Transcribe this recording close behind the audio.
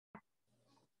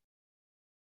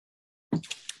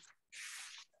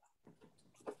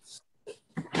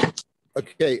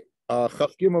Okay.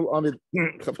 Chaf Gimel Amid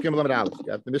Chaf Gimel Amid Aleph.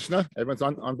 You have the Mishnah. Everyone's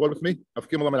on board with me. Chaf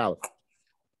Gimel Amid Aleph.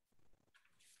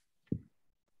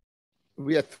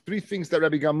 We had three things that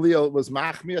Rabbi Gamliel was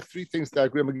machmir, three things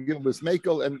that Rabbi Gamliel was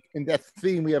makel, and in that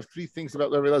theme we have three things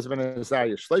about Rabbi Elazar ben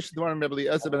Azariah. Shleish Dvarim Rabbi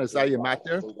Elazar ben Azariah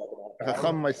mater,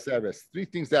 Chacham Ma'aseres. Three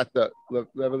things that the Rabbi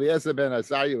Elazar ben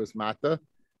Azariah was mater,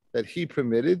 that he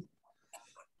permitted,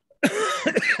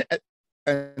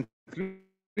 and three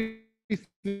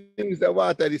things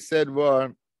that he said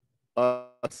were the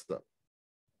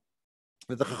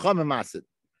Chacham Masid.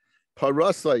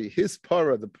 Parasai, his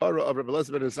para, the para of Rabbi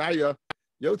Elazar ben Azariah,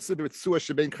 Yotzei b'ritzua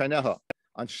shebein karneha.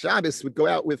 On Shabbos, would go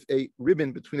out with a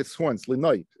ribbon between its horns,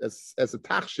 linoit, as a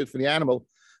tachshit for the animal.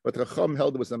 But the Chacham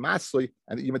held it was a masli,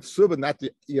 and you mitzvah not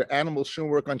your animal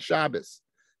shouldn't work on Shabbos.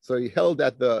 So he held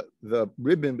that the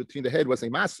ribbon between the head was a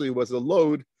masli, was a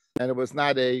load, and it was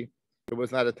not a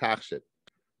tachshit.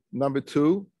 Number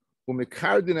two, you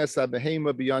can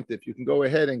go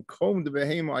ahead and comb the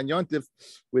behema on yontif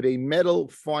with a metal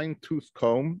fine-tooth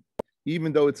comb,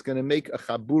 even though it's going to make a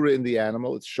chabura in the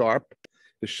animal. It's sharp.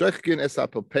 In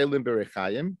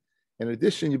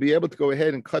addition, you'll be able to go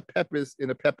ahead and cut peppers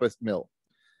in a pepper mill.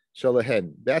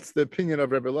 Shalahen. That's the opinion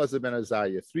of Rabbi Elazar ben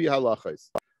Azariah. Three halachas.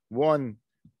 One,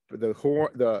 the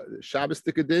Shabbos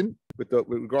tikadin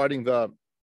regarding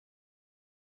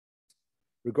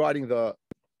the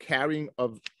carrying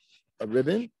of a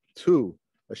ribbon. Two,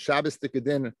 a Shabbos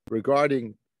tikadin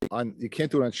regarding you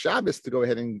can't do it on Shabbos to go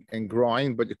ahead and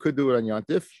grind, but you could do it on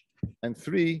Yontif. And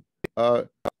three,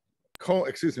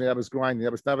 excuse me, that was grinding.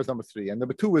 That was number three. And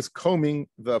number two was combing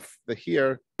the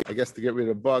hair, I guess, to get rid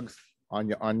of bugs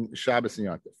on Shabbos and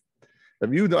Yontif.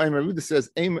 Rabbi Yehuda says,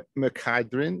 "Aim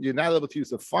mekadrin." You're not able to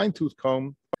use a fine-tooth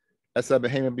comb as a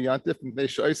behemoth b'Yontif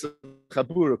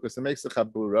because it makes a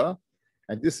chabura.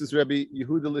 And this is Rabbi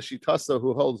Yehuda Lishitasa,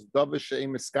 who holds davar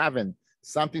she'ein miskaven,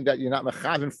 something that you're not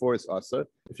mechaven for is asur.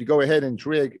 If you go ahead and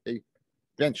drag a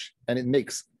bench and it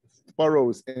makes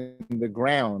furrows in the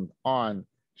ground on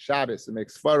Shabbos, it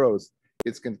makes furrows,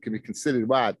 it can be considered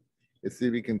what? It's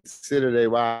to be considered a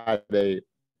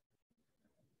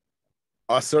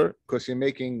asur, because you're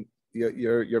making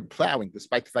you're plowing,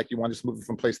 despite the fact you want to just move it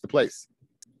from place to place.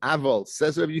 Aval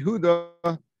says Rabbi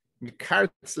Yehuda, you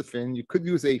could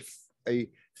use a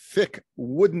thick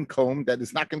wooden comb that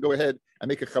is not going to go ahead and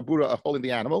make a chabura, a hole in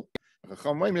the animal. So you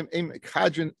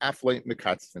have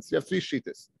three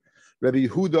shittas. Rabbi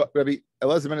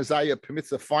Elazar ben Azariah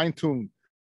permits a fine-tuned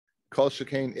kol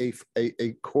shekain,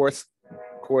 a coarse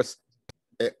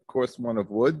one of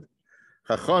wood.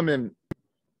 Chachamim,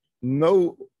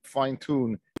 no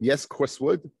fine-tune, yes, coarse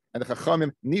wood. And the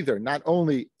Chachamim, neither, not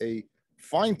only a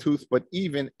fine tooth, but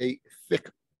even a thick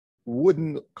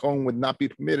wooden comb would not be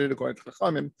permitted according to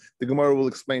Chachamim. The Gemara will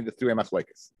explain the three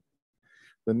machlekes.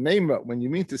 The Meimah, when you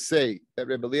mean to say that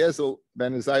Rabbi Eliezer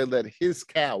ben Azariah let his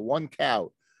cow, one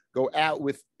cow, go out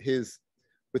with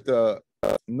the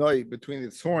noi between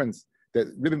its horns,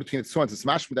 the ribbon between its horns, it's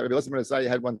mashma that Rabbi Eliezer ben Azariah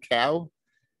had one cow.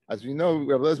 As we know,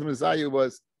 Rabbi Eliezer ben Azariah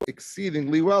was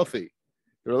exceedingly wealthy.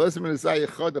 Rabbi Eliezer ben Azariah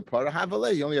chad a para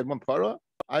havalei. He only had one para.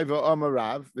 Iva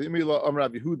Amarav, V'imila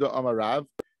Amarav Yehuda Amarav.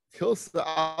 Tilsa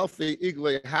Alfi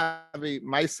Igle Havi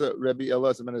Maisa Rabbi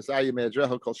Elazar ben Azariah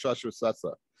Me'adreho Kol Shashu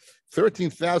Satsa.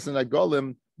 13,000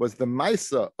 agolim was the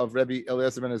Maisa of Rabbi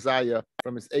Elazar ben Azariah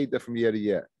from his Eidah from year to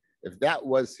year. If that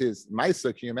was his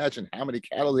Maisa, can you imagine how many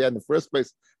cattle he had in the first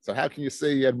place? So how can you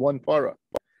say he had one para?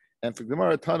 And for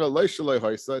Gemara Tana Loishaloi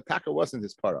Hoisa, Taka wasn't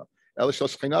his para. Elishal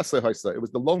Shchinasai Hoisa. It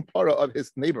was the long para of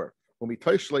his neighbor. When we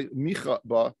Toishlei Micha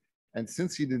Ba, and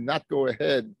since he did not go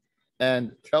ahead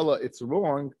and tell her it's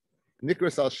wrong,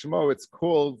 Nikras al Shmo, it's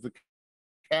called the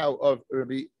cow of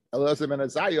Rabbi Elazar ben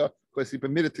Azariah, because he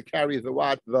permitted to carry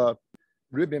the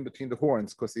ribbon between the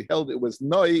horns, because he held it was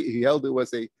noi, he held it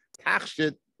was a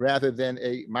tachshit rather than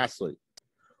a masli.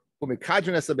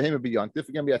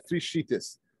 Again, we have three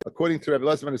shittas. According to Rabbi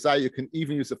Elazar ben Azariah, you can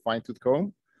even use a fine-tooth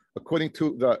comb. According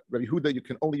to the Rabbi Huda, you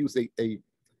can only use a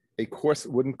coarse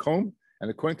wooden comb.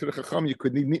 And according to the Chacham, you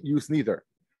could use neither.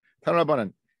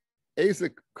 Tanabanan.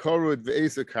 Ezek korud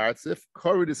ve'ezek kartzif.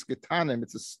 Korud is getanim.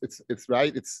 It's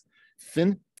right. It's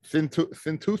thin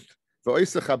tooth.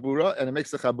 Ve'oisa chabura, and it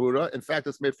makes a chabura. In fact,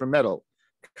 it's made from metal.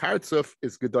 Kartzif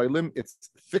is gedolim. It's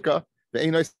thicker.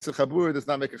 Ve'einoisa chabura does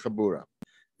not make a chabura.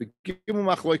 The gimu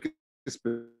machloik is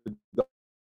and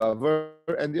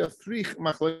there are three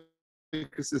machloik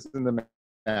in the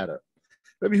matter.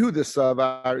 Rabbi Yehuda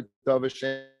savar davar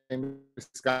shem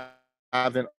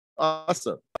miskaven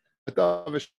asa.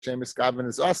 Davar shem miskaven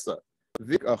is asa.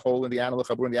 a hole in the animal, a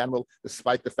chabur in the animal,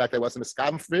 despite the fact that it wasn't a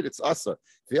scab for it, it's asa.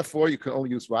 Therefore, you can only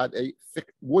use what? A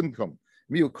thick wooden comb.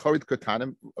 Mihu korid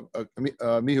katanim,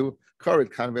 mihu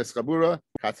korid kanves chabura,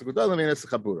 katzagudalam menes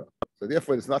chabura. So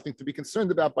therefore, there's nothing to be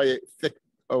concerned about by a thick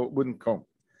wooden comb.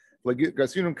 Like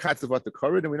gasunum katzavat the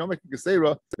korid, and we don't make a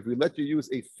gesera if we let you use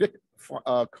a thick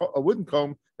a wooden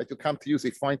comb that you'll come to use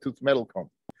a fine-toothed metal comb.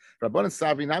 Rabbanan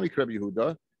Savi Nami Rabbi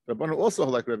Yehuda. Rabbanan also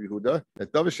like Rabbi Yehuda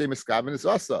that Davashem Miskaven is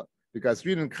asa because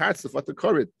reading Katzafat the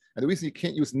Korid. And the reason you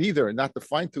can't use neither, not the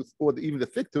fine tooth or even the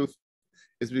thick tooth,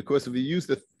 is because if you use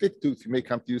the thick tooth, you may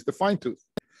come to use the fine tooth.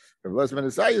 He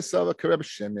also like Reb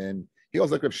Shimon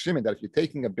that if you're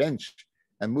taking a bench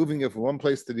and moving it from one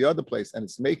place to the other place and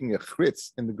it's making a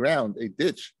chritz in the ground, a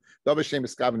ditch, Davashem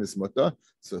Miskaven is muta.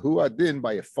 So who are din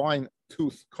by a fine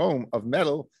tooth comb of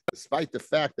metal, despite the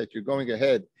fact that you're going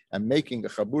ahead and making a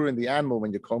chabur in the animal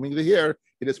when you're combing the hair,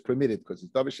 it is permitted because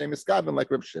it's davashem miskaven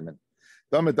like Reb Shimon.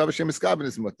 Davashem miskaven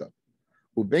is muta.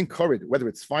 Ubein korid, whether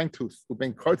it's fine tooth,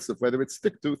 ubein kortzev, whether it's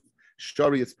thick tooth,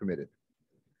 shari is permitted.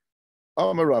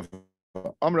 Amar Rav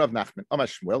Nachman, Amar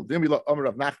Shmuel, V'imila Amar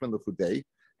Rav Nachman lefudei.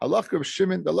 Halach Reb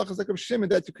Shimon, the halach is like Reb Shimon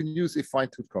that you can use a fine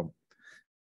tooth comb.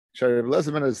 Shari Reb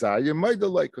Lezer ben Azariah, you might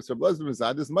like because Reb Lezer ben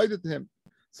Azariah is mighty to him.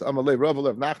 So Amalei Rav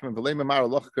Nachman, V'lei Memar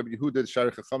halach Reb Yehuda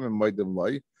Shari Chachamim maidim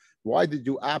loy. Why did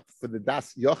you opt for the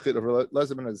das yochid of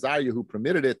Lezer ben Azariah who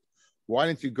permitted it? Why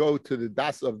didn't you go to the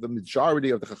das of the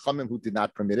majority of the chachamim who did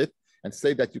not permit it and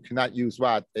say that you cannot use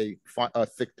what a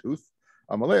thick tooth?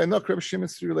 Amalei no Reb Shimon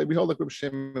Sirulei. We hold like Reb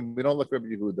Shimon. We don't like Reb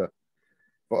Yehuda.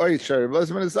 But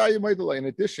Lezer ben Azariah might lie. In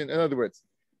addition, in other words,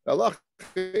 Allah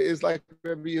is like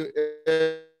Reb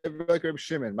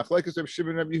Shimon. Machlekes Reb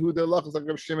Shimon Reb Yehuda. Allah is like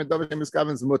Reb Shimon. Davar Shem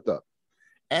Miskaven's muta.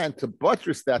 And to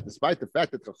buttress that, despite the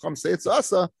fact that Chacham say it's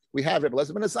asa, we have Rabbi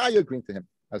Lezer ben Azariah agreeing to him.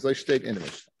 As I state in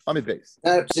English. Amid base.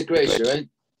 Not a psikration, right?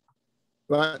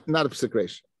 But not a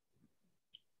psikration.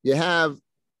 You have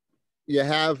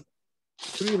 3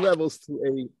 levels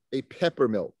to a pepper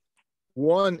mill.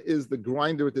 One is the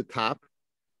grinder at the top.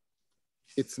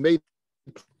 It's made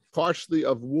partially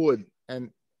of wood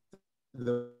and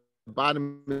the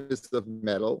bottom is of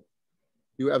metal.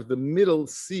 You have the middle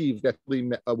sieve that's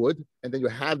wood, and then you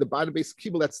have the bottom base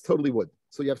kibble that's totally wood.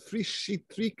 So you have 3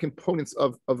 components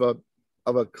of a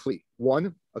kli.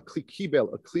 1, a kli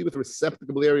kibel, a kli with a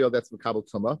receptacle area that's makabel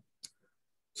tuma.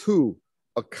 2,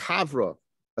 a kavra,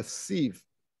 a sieve,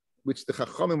 which the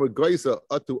chachamim were goiza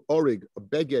atu orig, a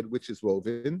beged which is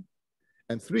woven.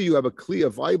 And 3, you have a kli, a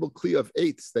viable kli of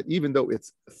 8s that even though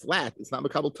it's flat, it's not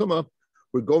makabel tuma.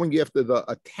 We're going after the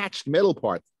attached metal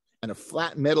part. And a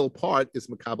flat metal part is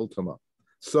makabel tuma.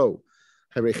 So,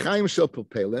 harechaim shel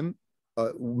pilpelim,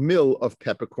 a mill of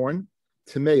peppercorn,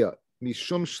 tameya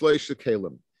mishum shloisha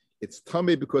kalim. It's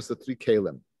tummy because of 3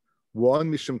 kalim.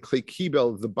 1 mishum kli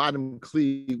kibel, the bottom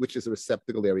kli, which is a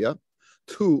receptacle area.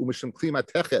 2 mishum kli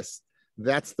mateches,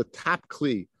 that's the top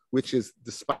kli, which is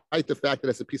despite the fact that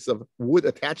it's a piece of wood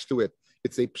attached to it,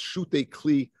 it's a pshute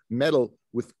kli metal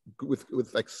with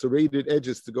like serrated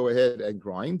edges to go ahead and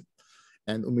grind.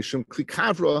 And umishum kli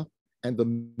kavra, and the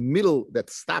middle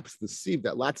that stops the sieve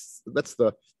that lets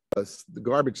the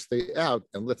garbage stay out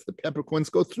and lets the peppercorns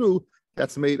go through.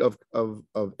 That's made of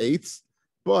 8s,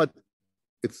 but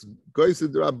it's goes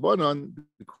drabanan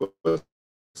because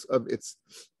of its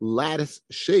lattice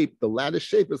shape. The lattice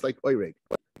shape is like oireg.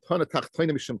 Tana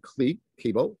tachtoina mishum kli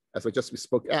kibel, as we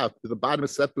spoke out. The bottom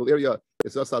receptacle area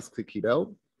is asas kli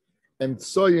kibel. And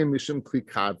soyim mishum kli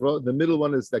kavra. The middle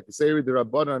one is like the seri the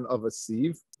rabbanan of a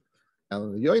sieve.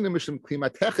 And yoyim mishum kli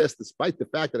mateches, despite the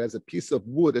fact that it has a piece of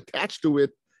wood attached to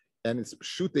it, and it's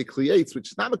shute kliates,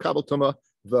 which is not makabel tuma.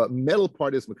 The metal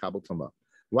part is makabel tuma.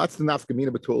 What's the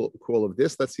nafkamina between all of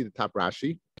this? Let's see the top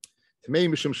Rashi. Tamei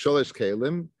mishum sholish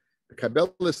kalim.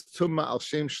 Kabelis tuma al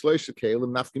shem shloish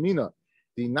kalim nafkamina.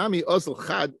 The nami ozl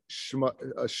chad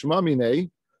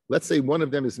shmamine. Let's say one of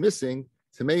them is missing.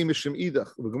 In other words,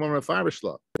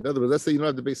 let's say you don't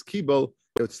have the base kibble,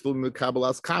 it would still be makabel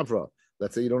as kavra.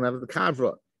 Let's say you don't have the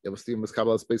kavra, it will still be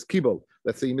makabel as base kibble.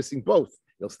 Let's say you're missing both,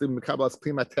 it'll still be makabel as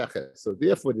klimateche. So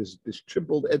therefore, this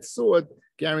triple edged sword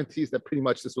guarantees that pretty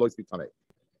much this will always be tamei.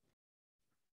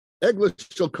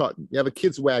 Eglish shel cotton. You have a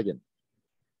kid's wagon.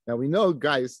 Now we know,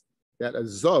 guys, that a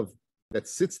zov that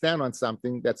sits down on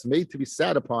something that's made to be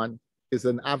sat upon is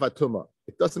an avatuma.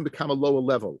 It doesn't become a lower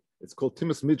level. It's called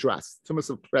timus midras,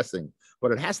 timus of pressing.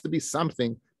 But it has to be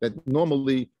something that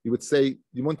normally you would say,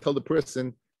 you won't tell the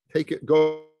person, take it,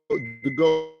 go and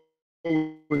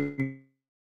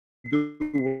do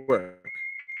work.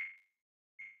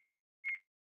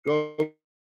 Go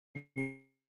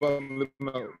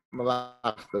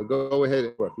ahead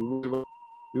and work.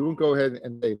 we won't go ahead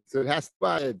and say. So it has to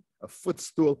be a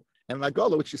footstool and an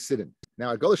agola which you sit in.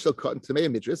 Now agola shall cut into mei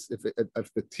midris if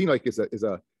the tinoik is a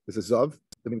zav.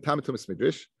 The mintam tumas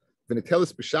midrish. When it tells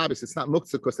us b'Shabbos, it's not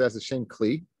muktzah because it has a shame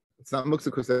kli. It's not muktzah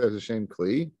because it has a shame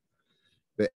kli.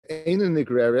 The eina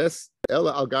nigreres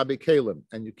ela al gabi kalim,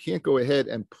 and you can't go ahead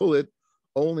and pull it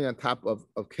only on top of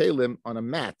kalim on a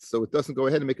mat, so it doesn't go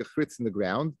ahead and make a chritz in the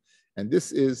ground. And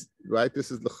this is right.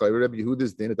 This is the Rabbi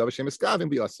Yehuda's din. Adav Hashem eskavim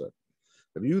biyasa.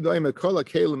 Rabbi Yehuda kol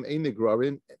kalim ein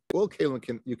nigrarin. All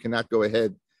kalim you cannot go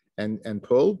ahead and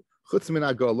pull. Chutz min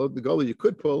agolo, the golo you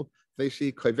could pull.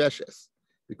 Feishi koiveshes,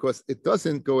 because it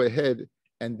doesn't go ahead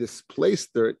and displace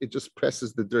dirt. It just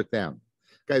presses the dirt down.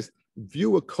 Guys,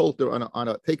 view a coulter on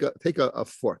a take a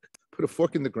fork, put a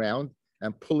fork in the ground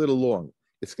and pull it along.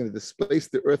 It's going to displace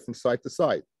the earth from side to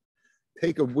side.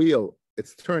 Take a wheel,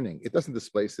 it's turning. It doesn't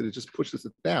displace it, it just pushes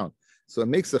it down. So it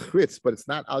makes a chritz, but it's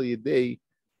not al yedei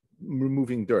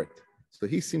removing dirt. So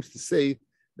he seems to say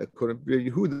that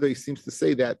Yehuda, he seems to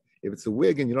say that if it's a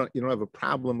wig and you don't have a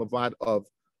problem of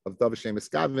Dav Hashem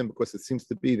eskavim, because it seems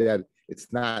to be that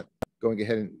it's not going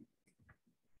ahead and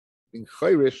being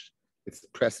chayrish, it's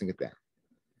pressing it down.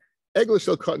 Egel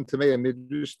shall cut into mei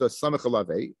midrash the samach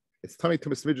alave. It's tummy to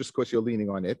midrash because you're leaning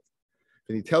on it.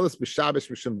 And he tells us b'Shabbos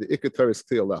mishum the ikar Torah's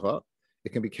kli alecha.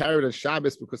 It can be carried on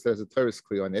Shabbos because there's a Torah's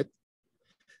kli on it.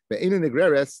 Be'ina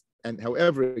negreres, and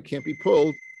however it can't be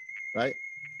pulled, right?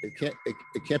 It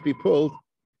can't be pulled.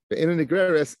 Be'ina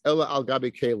negreres ella al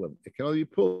gabi kalim. It can only be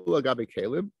pulled al gabi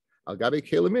kalim. Al gabi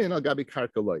kalim in al gabi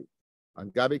karka loy.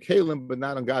 On gabi kalim, but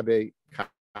not on gabi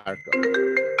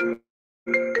karka.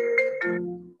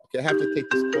 Okay, I have to take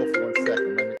this call for 1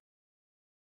 second.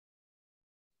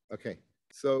 Okay,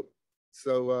 so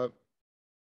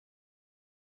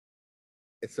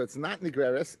it's not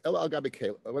nigreres. El al gabi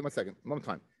kalim. Wait 1 second. One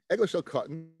time. Egel shel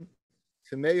cotton.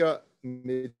 Tameya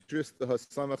midris the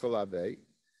hasamach alave.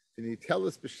 And he tells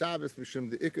us b'Shabbos mishum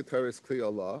the ikar Torah's kli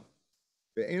Allah.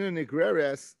 Be'ena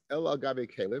nigreres el al gabi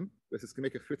kalim. Because it's going to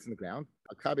make a chritz in the ground.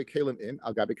 Al gabi kalim in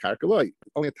al gabi karka loy.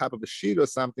 Only on top of a sheet or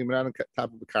something, but not on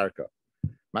top of a karka.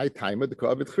 My timer the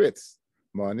kavit chritz.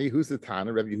 Money, who's the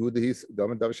Tana? Rabbi Yehuda, he's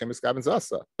Dom and Dav Hashem eskavin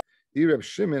zasa. He Reb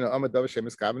Shimon, Amad Dav Hashem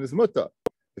eskavin is muta.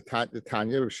 The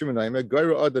Tanya, Reb Shimon, Naima,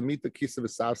 Goyra Adam meet the kisa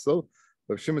v'savsel.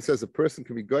 Reb Shimon says a person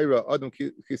can be Goyra Adam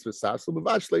kisa v'savsel, but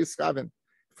Vashla is skavin.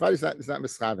 Friday is not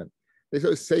miskavin. They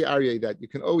always say, Aryeh, that you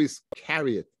can always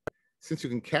carry it. Since you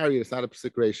can carry it, it's not a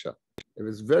psik resha. If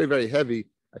it's very, very heavy,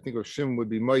 I think Reb Shimon would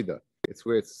be moida. It's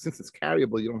where since it's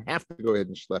carryable, you don't have to go ahead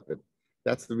and schlep it.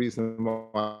 That's the reason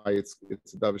why it's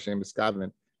a Dav Hashem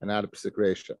eskavin and not a psik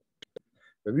resha.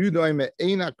 If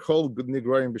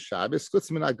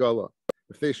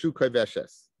they shoot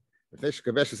kaveshes, if they shoot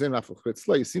kaveshes in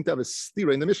afal you seem to have a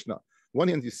stira in the Mishnah. One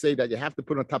hand you say that you have to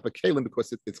put it on top of kalim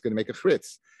because it's going to make a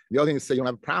chritz. The other thing you say you don't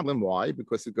have a problem. Why?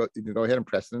 Because you can go ahead and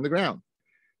press it in the ground.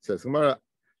 It says Gemara,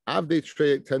 Avdei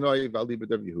Tanoi Vali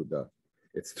B'Dav Yehuda.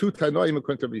 It's two Tanoim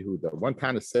according to Rabbi Yehuda. One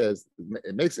Tana says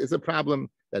it's a problem,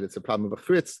 that it's a problem of a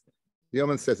chritz. The other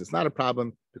one says it's not a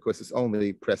problem because it's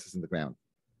only presses in the ground.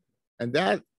 And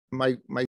that my